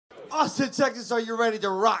Austin, Texas, are you ready to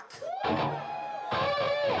rock?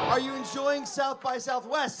 Are you enjoying South by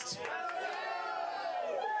Southwest?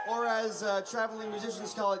 Or as traveling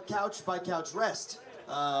musicians call it, couch by couch rest.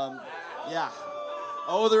 Yeah.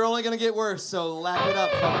 Oh, they're only gonna get worse, so lap it up,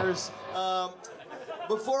 fuckers.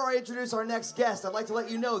 Before I introduce our next guest, I'd like to let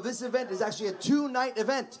you know this event is actually a 2-night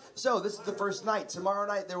event. So this is the first night. Tomorrow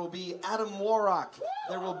night there will be Adam Warrock.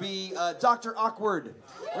 There will be Dr. Awkward.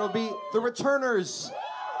 There will be The Returners.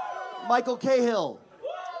 Michael Cahill.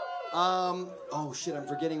 Oh shit, I'm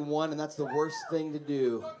forgetting one, and that's the worst thing to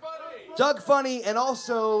do. Doug Funny, and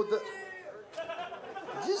also the...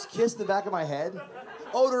 Did you just kiss the back of my head?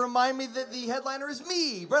 Oh, to remind me that the headliner is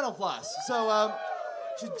me, Brental Floss. So,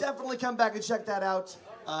 should definitely come back and check that out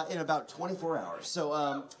in about 24 hours. So,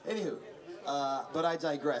 anywho, but I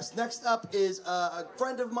digress. Next up is a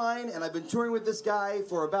friend of mine, and I've been touring with this guy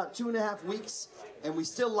for about 2.5 weeks, and we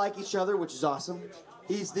still like each other, which is awesome.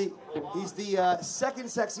 He's the second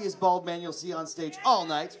sexiest bald man you'll see on stage all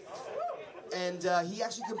night. And he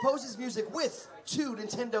actually composes music with 2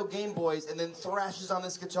 Nintendo Game Boys and then thrashes on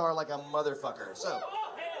this guitar like a motherfucker. So,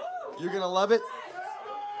 you're gonna love it.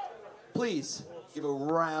 Please give a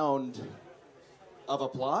round of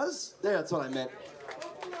applause. There, that's what I meant.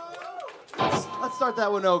 Let's start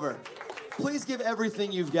that one over. Please give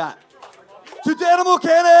everything you've got to Danimal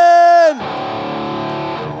Cannon!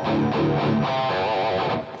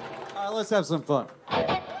 All right, let's have some fun.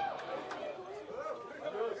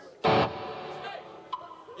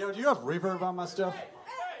 Yo, do you have reverb on my stuff?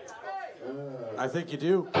 I think you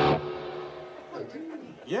do.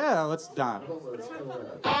 Yeah, let's Don.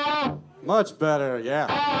 Much better, yeah.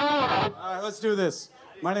 All right, let's do this.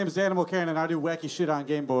 My name is Danimal Cannon. I do wacky shit on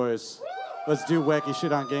Game Boys. Let's do wacky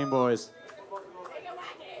shit on Game Boys.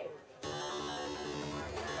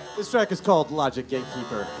 This track is called Logic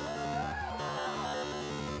Gatekeeper.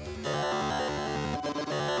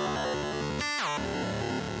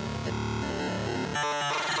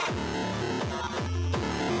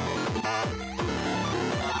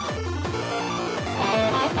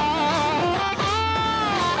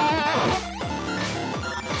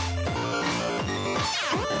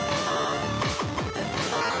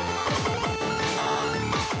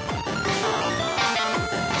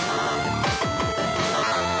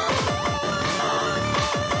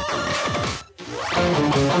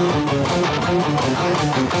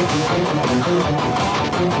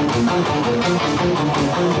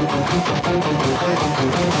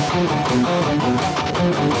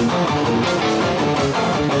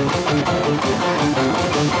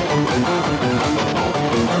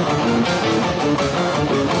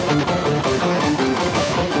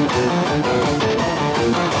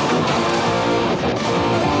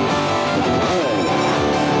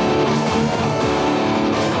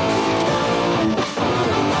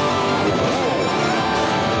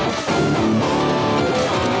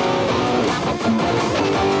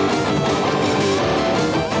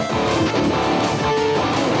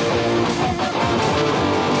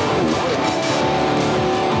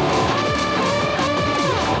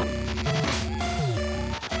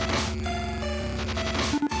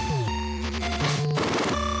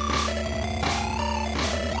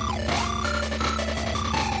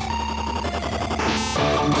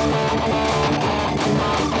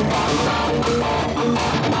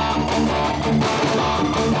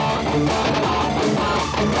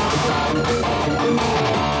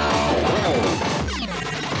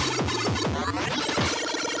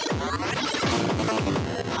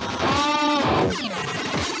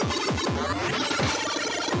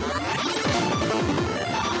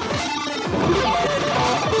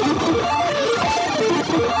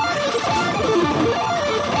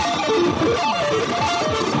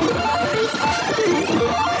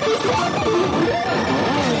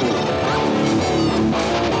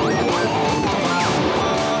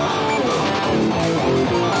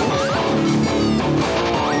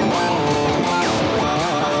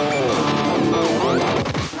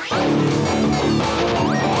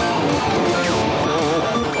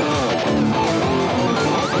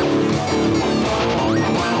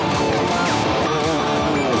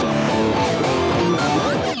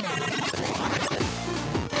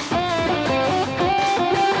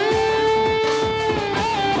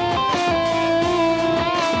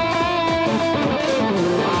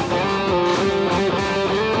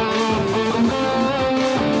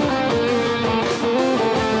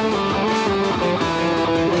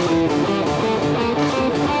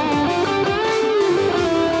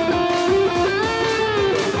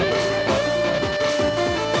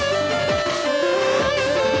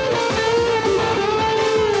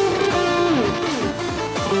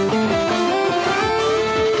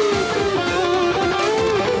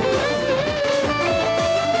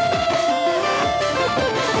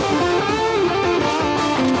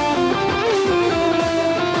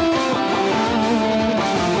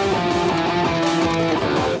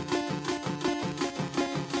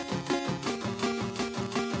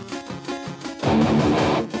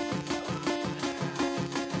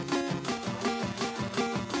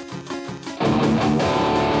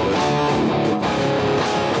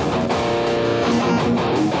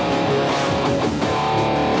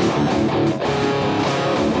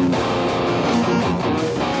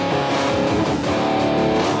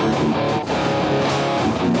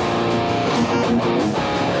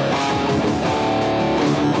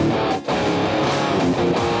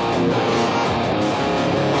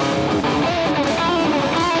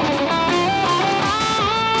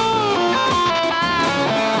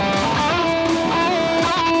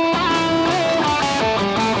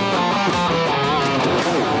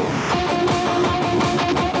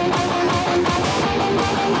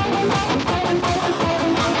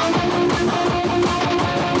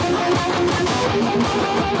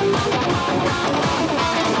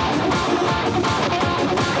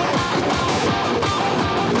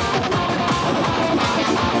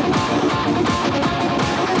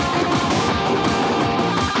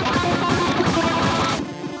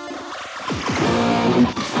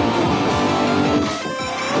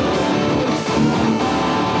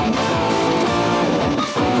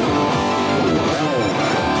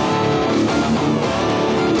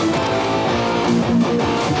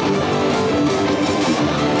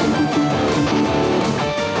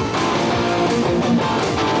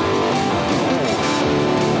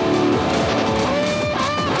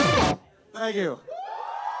 Thank you.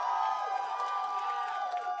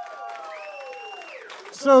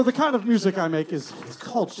 So the kind of music I make is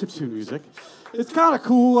called chiptune music. It's kind of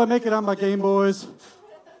cool. I make it on my Game Boys.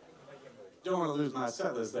 Don't want to lose my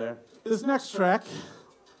set list there. This next track,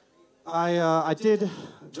 I did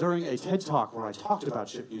during a TED Talk where I talked about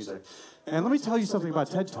chip music. And let me tell you something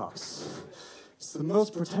about TED Talks. It's the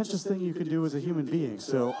most pretentious thing you can do as a human being.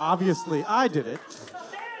 So obviously I did it.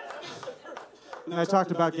 And I talked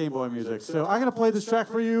about Game Boy music. So I'm going to play this track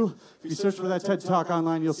for you. If you search for that TED Talk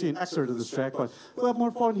online, you'll see an excerpt of this track. But we'll have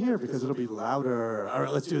more fun here because it'll be louder. All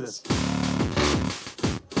right, let's do this.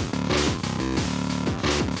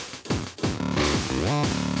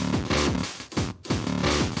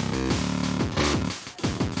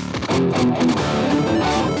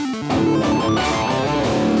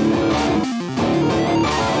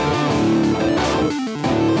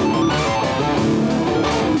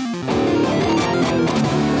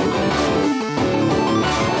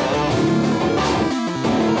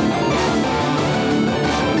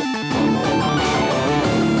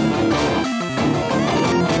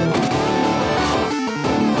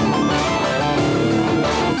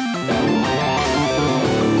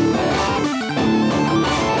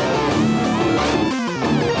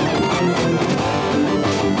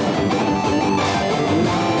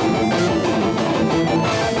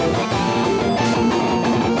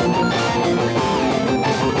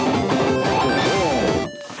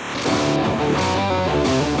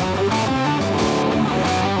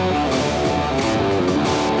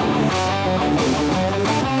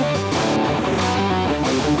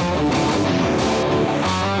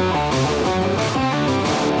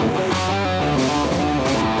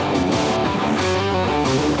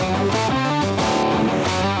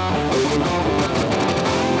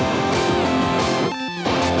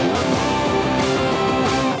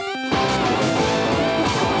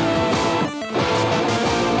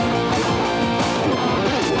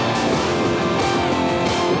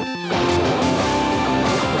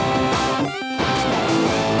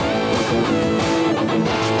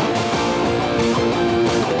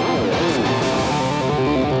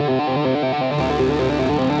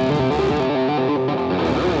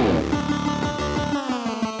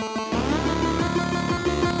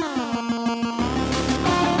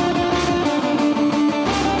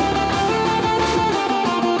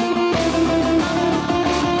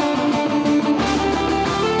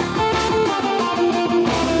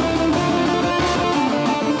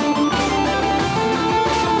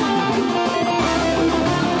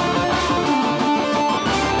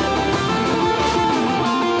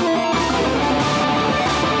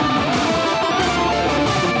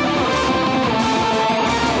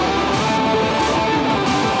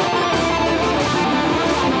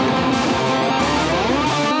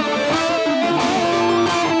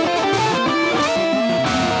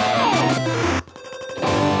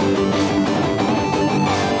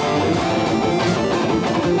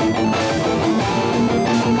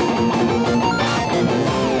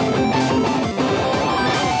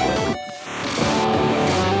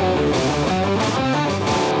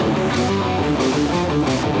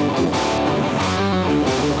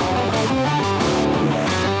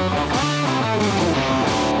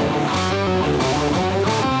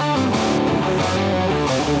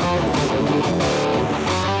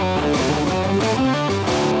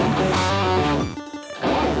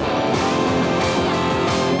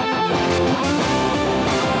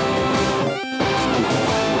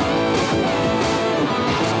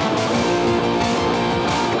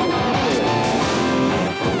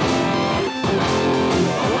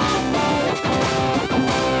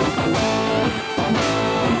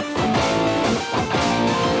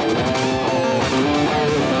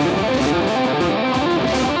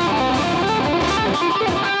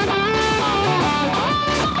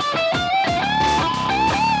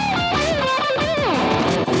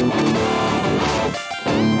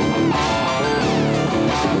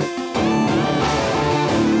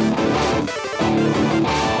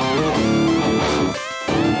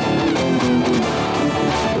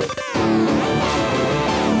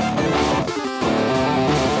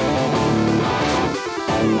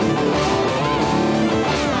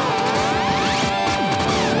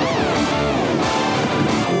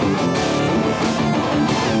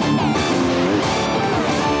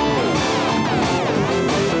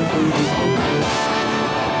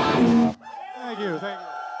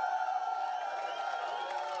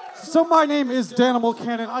 So my name is Danimal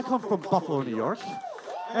Cannon. I come from Buffalo, New York.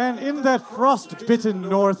 And in that frost-bitten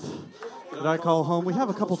north that I call home, we have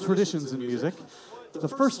a couple traditions in music. The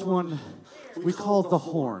first one we call the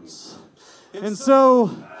horns. And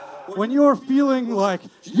so when you're feeling like,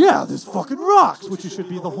 yeah, this fucking rocks, which you should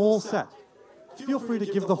be the whole set, feel free to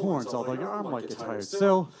give the horns, although your arm might get tired.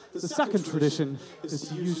 So the second tradition is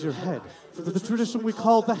to use your head for the tradition we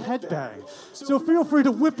call the headbang. So feel free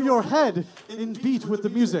to whip your head in beat with the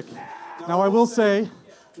music. Now I will say,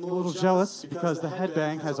 I'm a little jealous because the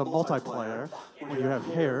headbang has a multiplier when you have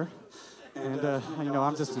hair. And,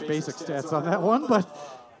 I'm just the basic stats on that one, but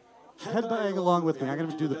headbang along with me. I'm going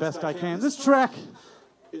to do the best I can. This track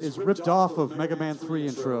is ripped off of Mega Man 3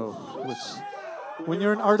 intro, which, when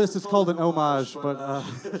you're an artist, it's called an homage, but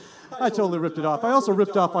I totally ripped it off. I also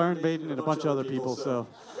ripped off Iron Maiden and a bunch of other people, so.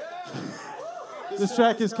 This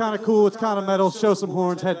track is kind of cool. It's kind of metal. Show some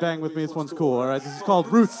horns. Headbang with me. This one's cool, all right? This is called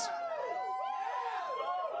Roots.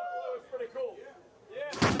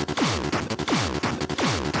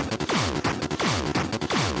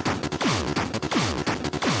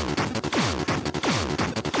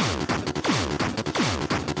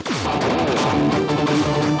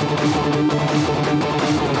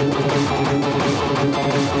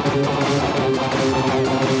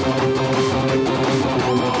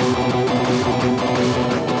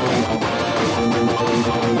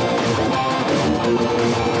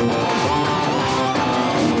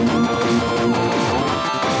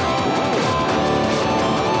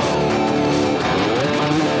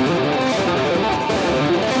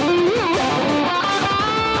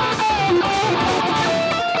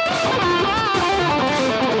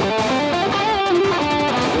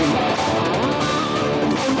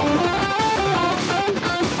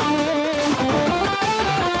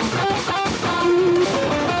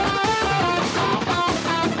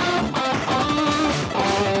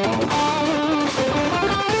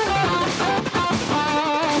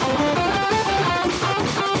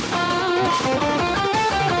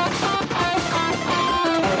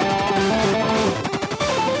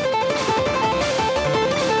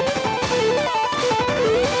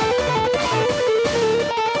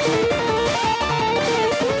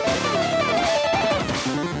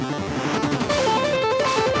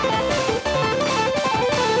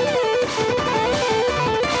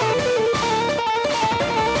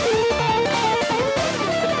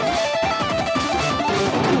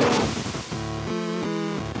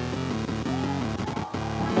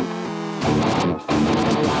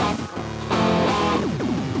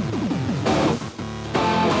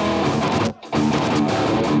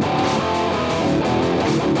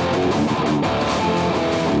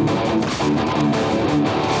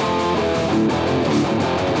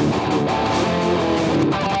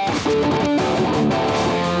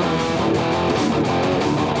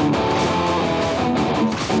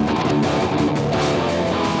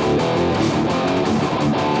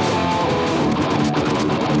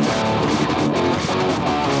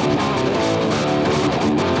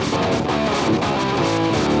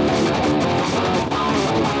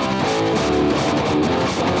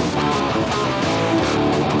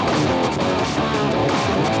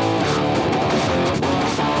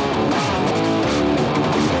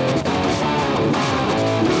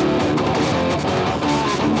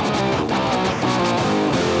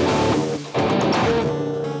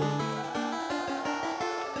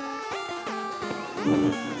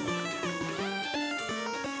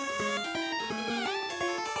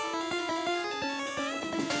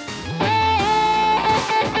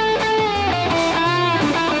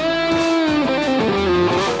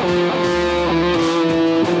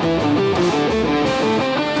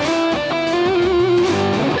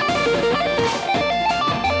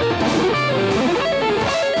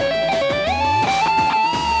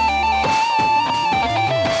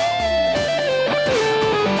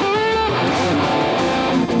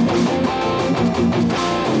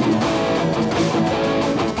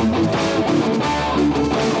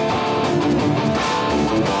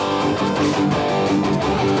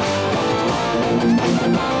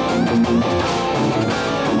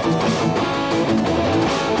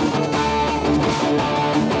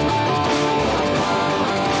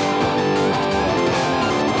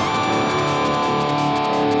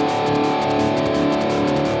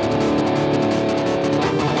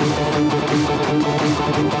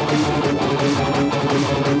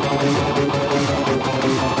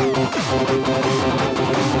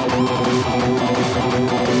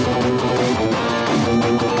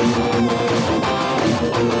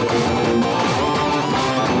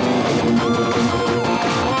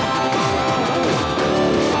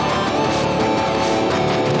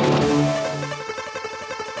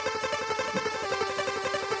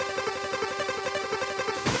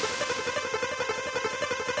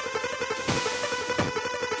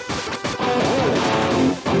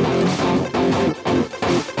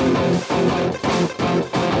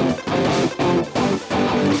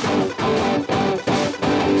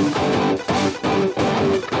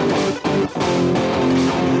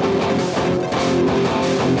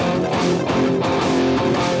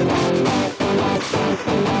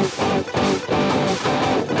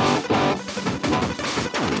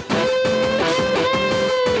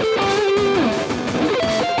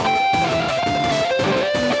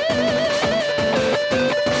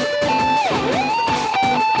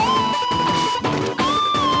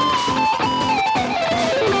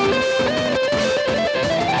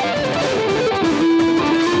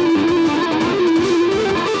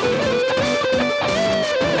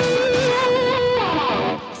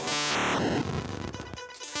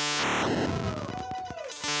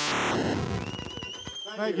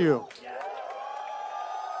 Thank you.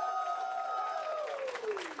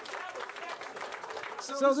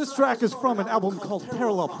 So this track is from an album called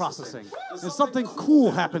Parallel Processing. And something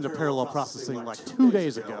cool happened to Parallel Processing like 2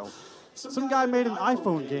 days ago. Some guy made an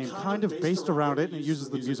iPhone game kind of based around it, and it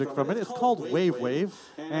uses the music from it. It's called Wave Wave,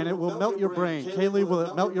 and it will melt your brain. Kaylee, will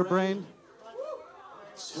it melt your brain?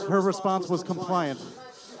 Her response was compliant.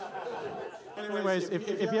 Anyways, if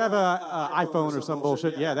you have an iPhone or some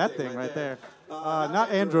bullshit, yeah, that thing right there.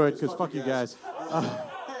 Not Android, because fuck you guys.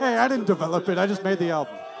 Hey, I didn't develop it. I just made the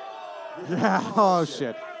album. Yeah, oh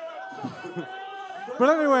shit.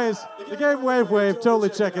 But anyways, the game Wave Wave, totally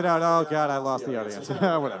check it out. Oh god, I lost the audience.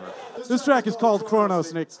 Whatever. This track is called Chronos,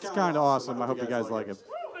 and it's kind of awesome. I hope you guys like it.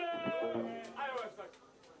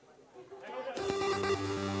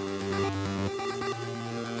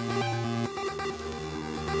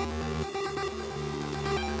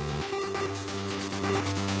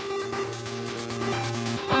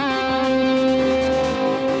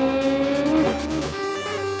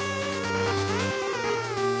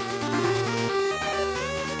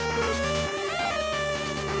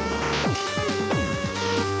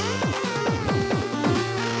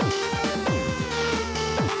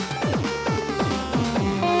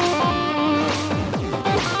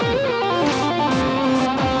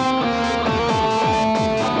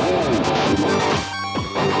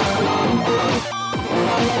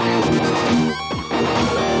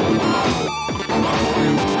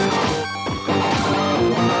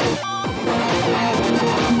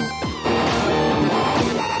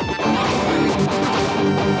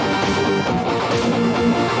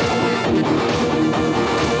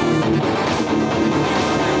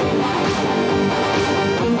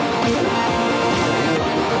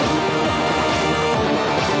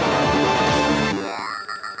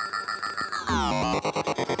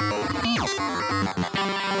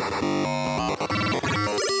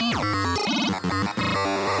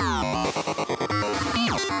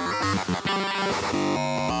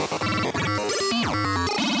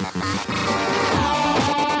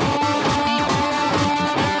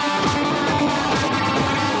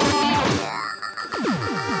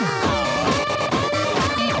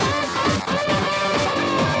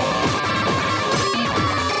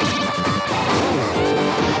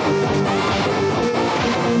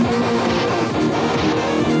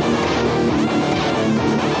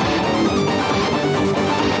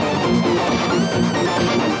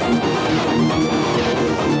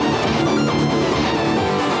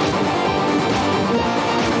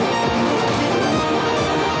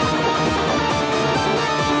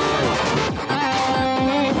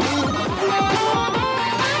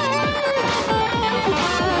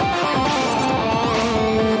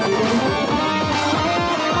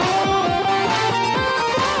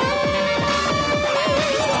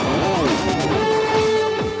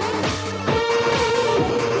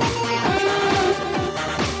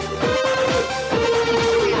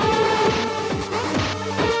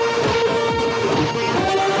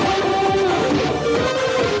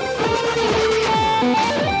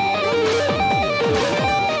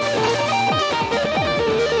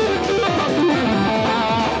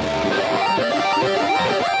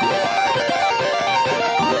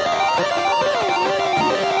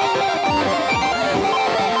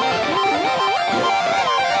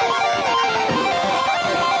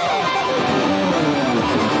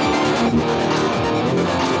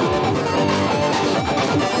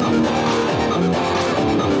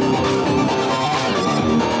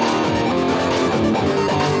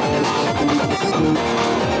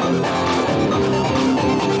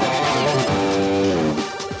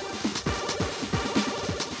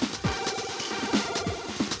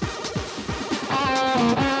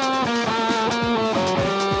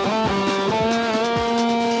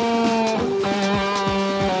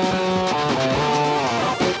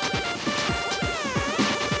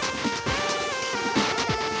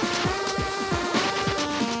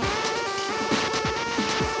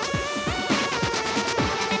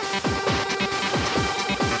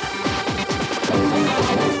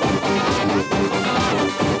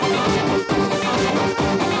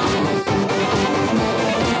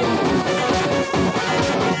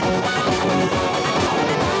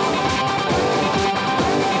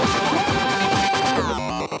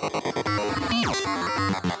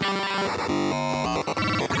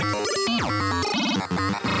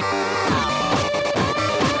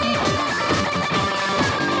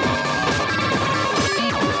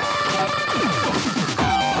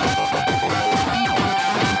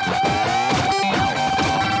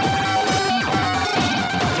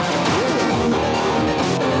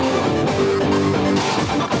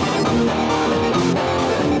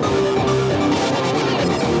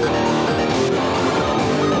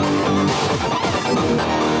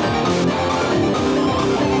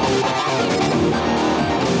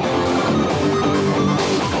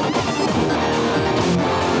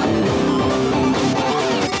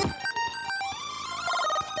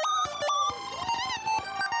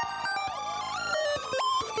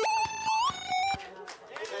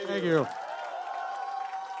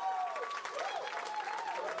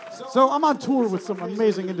 So I'm on tour with some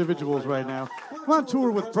amazing individuals right now. I'm on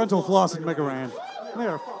tour with Brental Floss and Megaran. They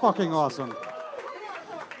are fucking awesome.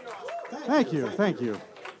 Thank you, thank you.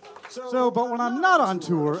 So, but when I'm not on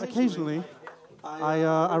tour, occasionally,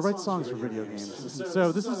 I write songs for video games. And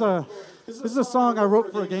so this is a song I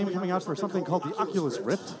wrote for a game coming out for something called the Oculus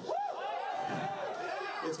Rift.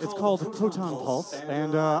 It's called Proton Pulse,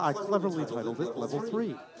 and I cleverly titled it Level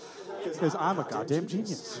 3, because I'm a goddamn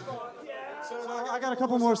genius. So I got a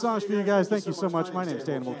couple more songs for you guys. Thank you so much. My name's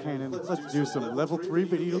Danimal Cannon. Let's do some Level 3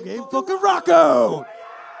 video game fucking rocko!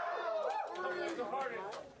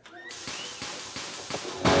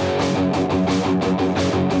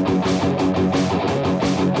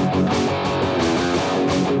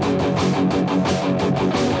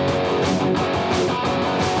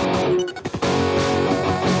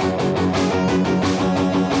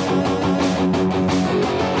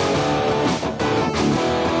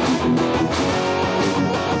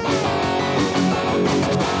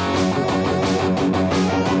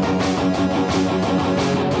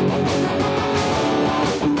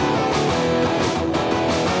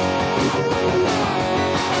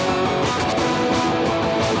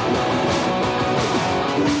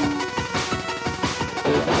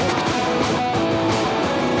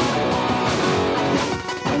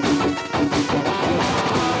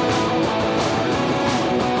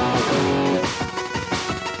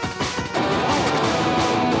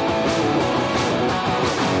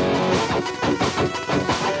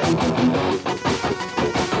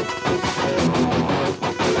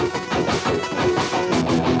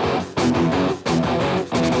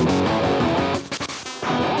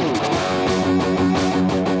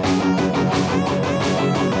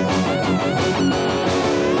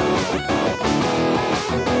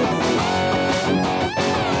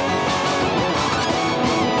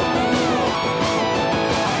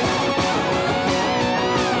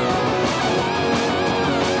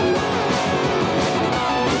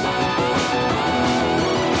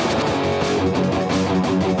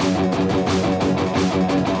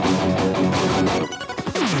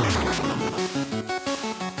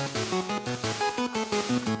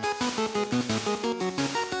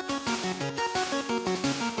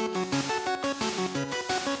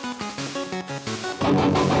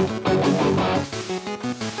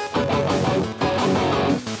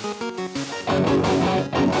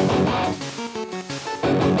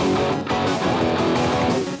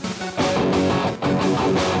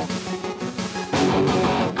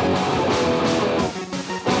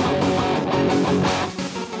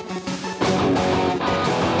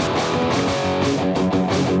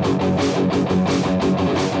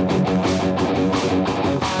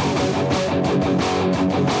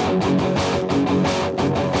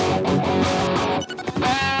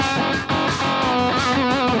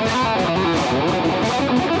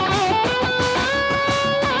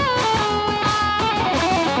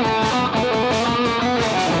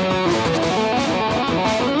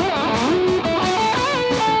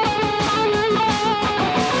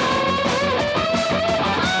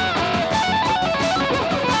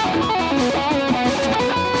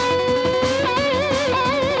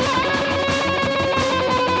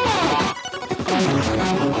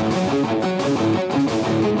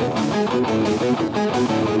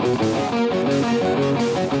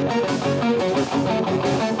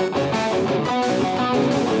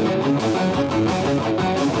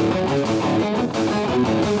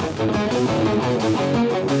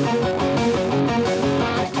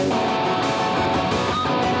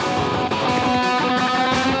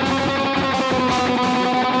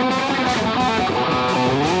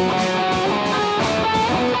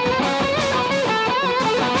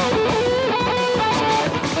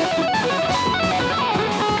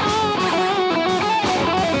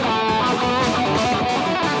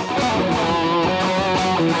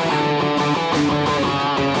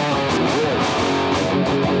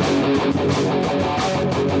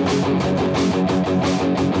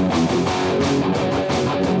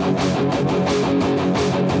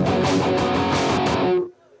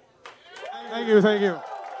 Thank you.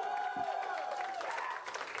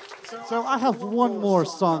 So I have one more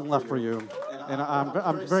song left for you, and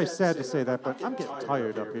I'm very sad to say that, but I'm getting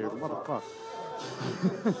tired up here. What the fuck?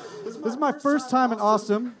 This is my first time in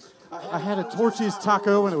Austin. I had a Torchy's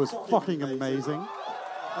taco, and it was fucking amazing.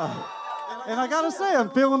 And I gotta say, I'm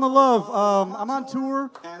feeling the love. I'm on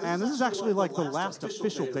tour, and this is actually like the last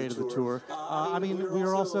official date of the tour. I mean, we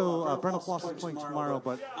are also, Brental Floss is playing tomorrow,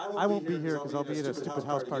 but I won't be here because I'll be at a stupid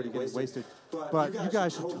house party getting wasted. But you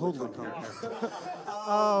guys should totally come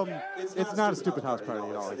here. It's not a stupid house party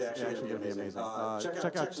at all. It's actually going to be amazing.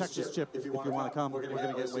 Check out Texas Chip if you want to come. We're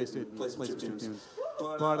going to get wasted and play some tunes.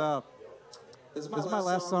 But this is my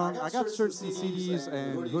last song. I got shirts and CDs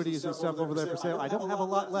and hoodies and stuff over there for sale. I don't have a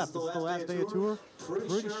lot left. This is the last day of tour.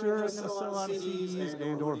 Pretty sure I'm going to sell out of CDs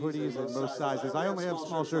and or hoodies in most sizes. I only have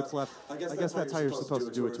small shirts left. I guess that's how you're supposed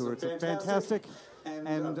to do a tour. It's fantastic, and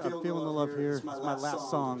I'm feeling the love here. It's my last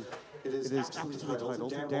song. It is aptly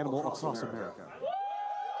titled Danimal Across America.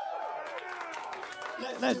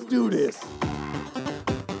 Let's do this.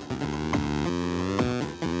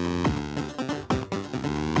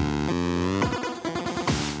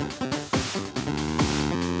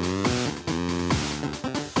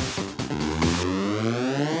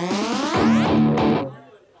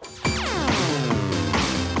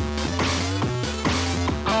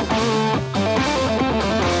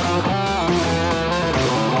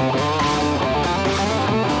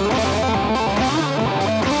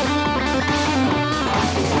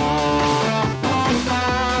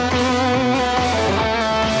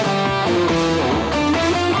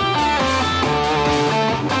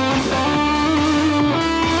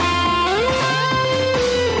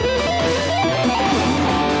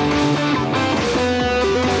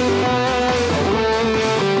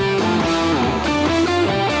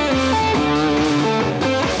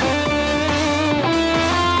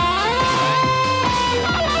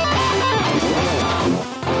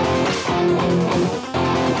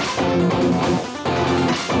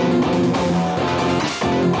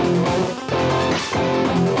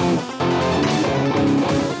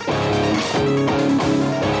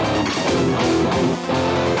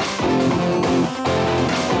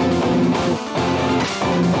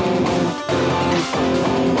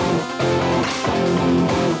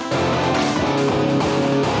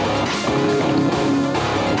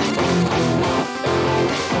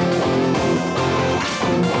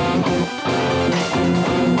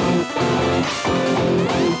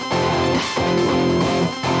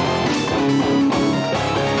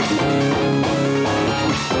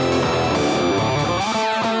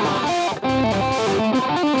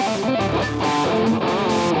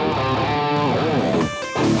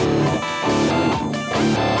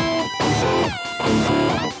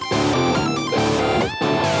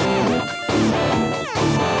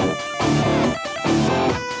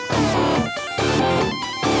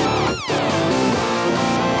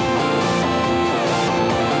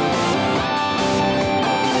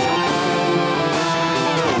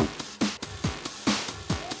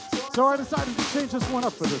 So I decided to change this one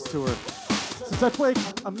up for this tour. Since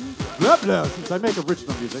I make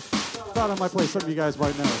original music, thought I might play something you guys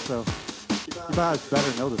might know, so you guys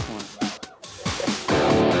better know this one.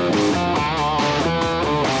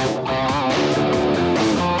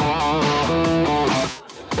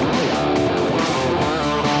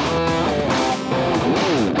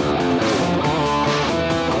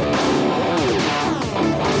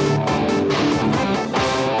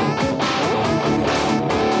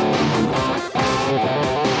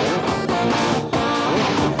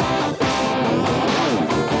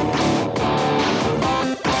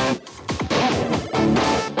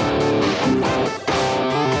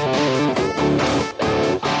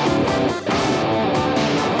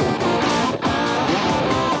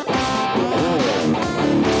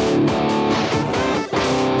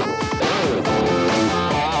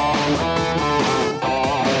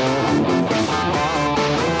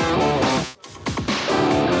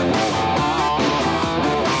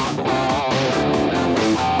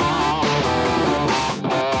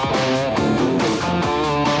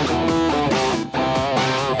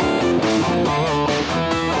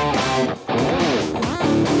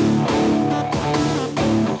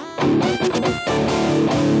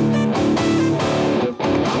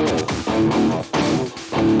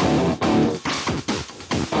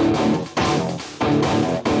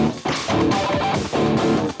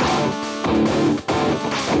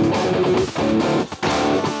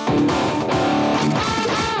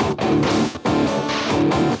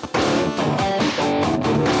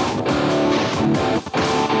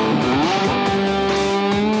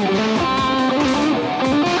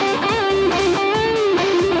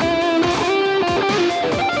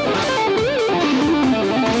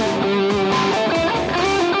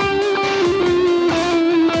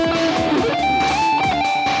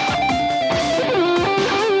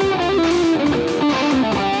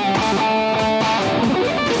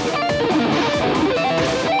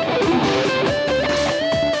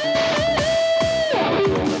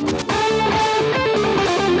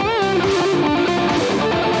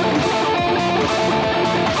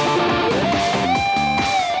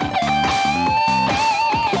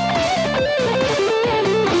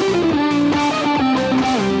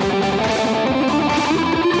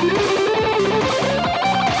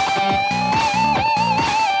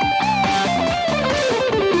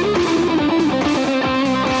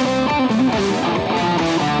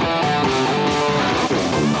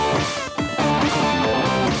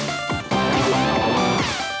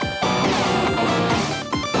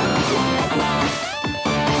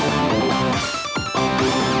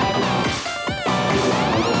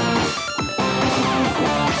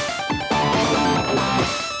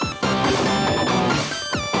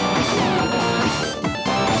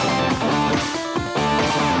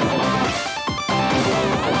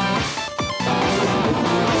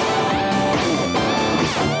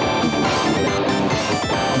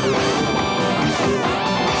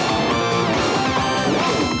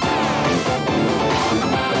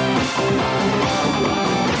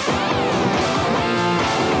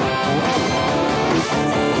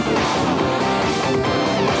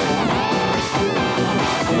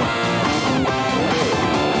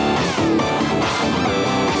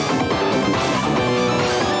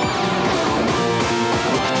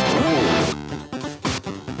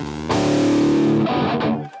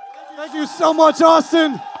 you so much,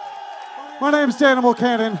 Austin. My name's Danimal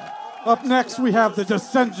Cannon. Up next, we have the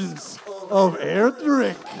Descendants of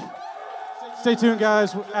Erdrick. Stay tuned,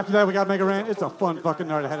 guys. After that, we got Mega Ran. It's a fun fucking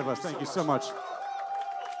night ahead of us. Thank you so much.